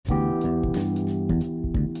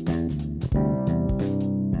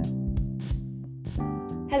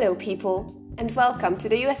Hello, people, and welcome to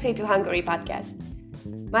the USA to Hungary podcast.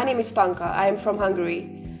 My name is Panka, I am from Hungary,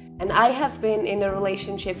 and I have been in a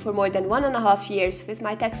relationship for more than 1.5 years with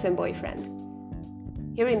my Texan boyfriend.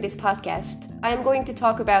 Here in this podcast, I am going to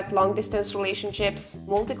talk about long-distance relationships,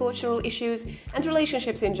 multicultural issues, and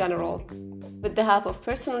relationships in general, with the help of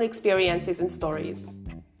personal experiences and stories.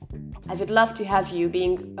 I would love to have you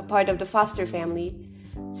being a part of the Foster family,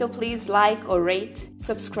 so please like or rate,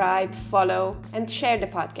 subscribe, follow, and share the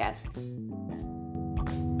podcast.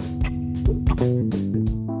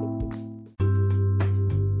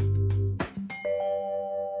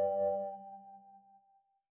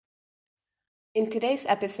 In today's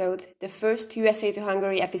episode, the first USA to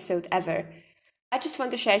Hungary episode ever, I just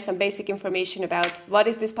want to share some basic information about what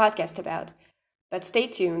is this podcast about. But stay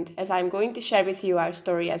tuned, as I'm going to share with you our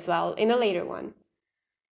story as well in a later one.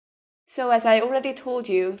 So as I already told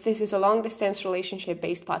you, this is a long-distance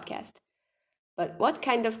relationship-based podcast. But what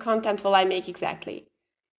kind of content will I make exactly?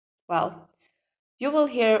 Well, you will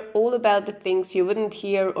hear all about the things you wouldn't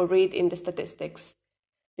hear or read in the statistics.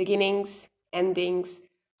 Beginnings, endings,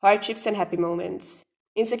 hardships and happy moments,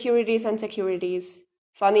 insecurities and securities,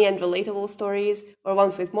 funny and relatable stories or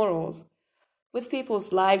ones with morals, with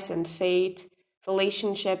people's lives and fate,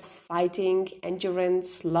 relationships, fighting,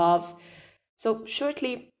 endurance, love. So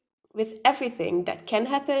shortly, with everything that can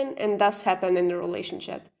happen and does happen in a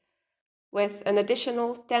relationship, with an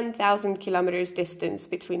additional 10,000 kilometers distance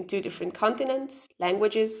between two different continents,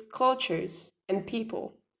 languages, cultures, and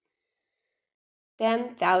people.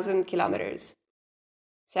 10,000 kilometers.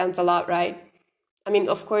 Sounds a lot, right? I mean,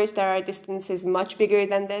 of course, there are distances much bigger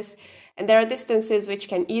than this, and there are distances which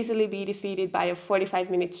can easily be defeated by a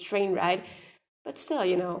 45-minute train ride, but still,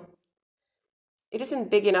 it isn't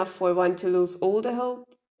big enough for one to lose all the hope,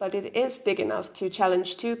 but it is big enough to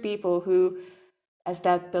challenge two people who, as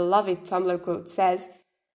that beloved Tumblr quote says,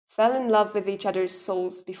 fell in love with each other's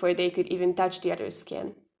souls before they could even touch the other's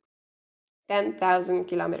skin. 10,000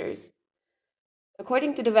 kilometers.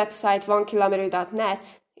 According to the website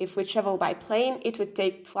onekilometer.net, if we travel by plane, it would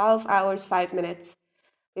take 12 hours 5 minutes.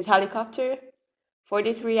 With helicopter,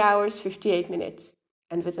 43 hours 58 minutes.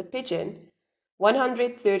 And with a pigeon,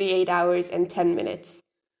 138 hours and 10 minutes.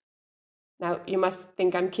 Now, you must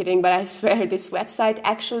think I'm kidding, but I swear this website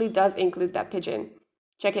actually does include that pigeon.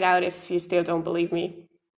 Check it out if you still don't believe me.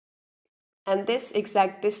 And this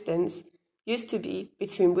exact distance used to be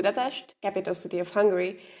between Budapest, capital city of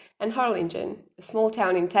Hungary, and Harlingen, a small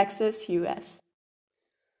town in Texas, US.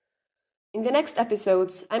 In the next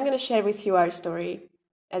episodes, I'm going to share with you our story,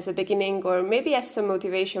 as a beginning or maybe as some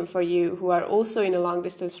motivation for you who are also in a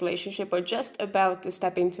long-distance relationship or just about to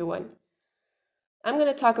step into one. I'm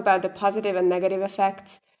going to talk about the positive and negative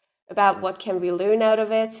effects, about what can we learn out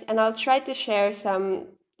of it, and I'll try to share some,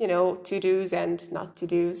 to-dos and not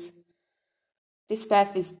to-dos. This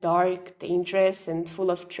path is dark, dangerous, and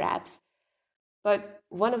full of traps, but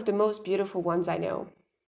one of the most beautiful ones I know.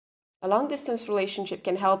 A long-distance relationship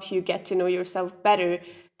can help you get to know yourself better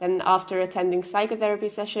than after attending psychotherapy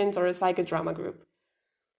sessions or a psychodrama group.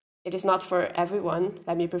 It is not for everyone,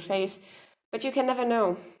 let me preface, but you can never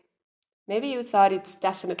know. Maybe you thought it's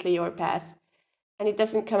definitely your path, and it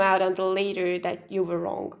doesn't come out until later that you were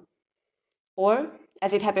wrong. Or,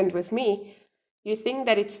 as it happened with me, you think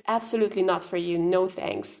that it's absolutely not for you, no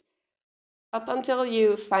thanks, up until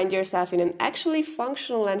you find yourself in an actually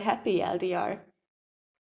functional and happy LDR.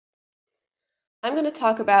 I'm going to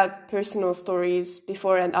talk about personal stories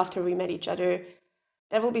before and after we met each other.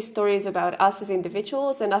 There will be stories about us as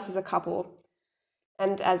individuals and us as a couple.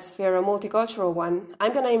 And as we're a multicultural one,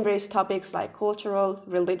 I'm going to embrace topics like cultural,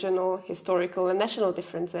 religional, historical, and national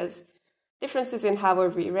differences. Differences in how we're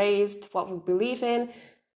raised, what we believe in,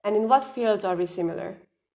 and in what fields are we similar.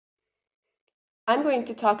 I'm going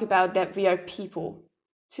to talk about that we are people,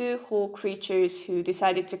 two whole creatures who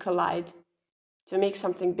decided to collide, to make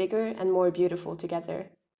something bigger and more beautiful together.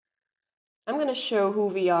 I'm going to show who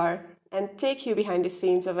we are and take you behind the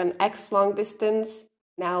scenes of an ex-long distance,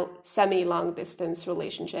 now semi-long distance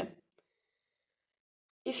relationship.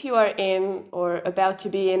 If you are in or about to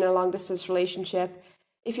be in a long distance relationship,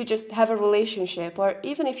 if you just have a relationship, or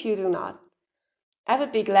even if you do not, I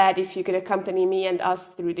would be glad if you could accompany me and us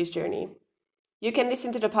through this journey. You can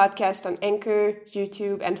listen to the podcast on Anchor,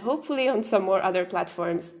 YouTube, and hopefully on some more other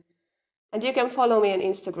platforms. And you can follow me on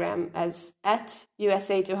Instagram as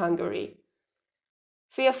 @USA2Hungary.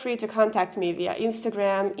 Feel free to contact me via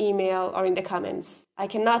Instagram, email, or in the comments. I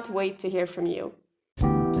cannot wait to hear from you.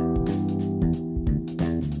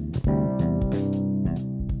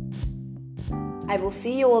 I will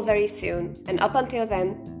see you all very soon, and up until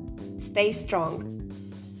then, stay strong.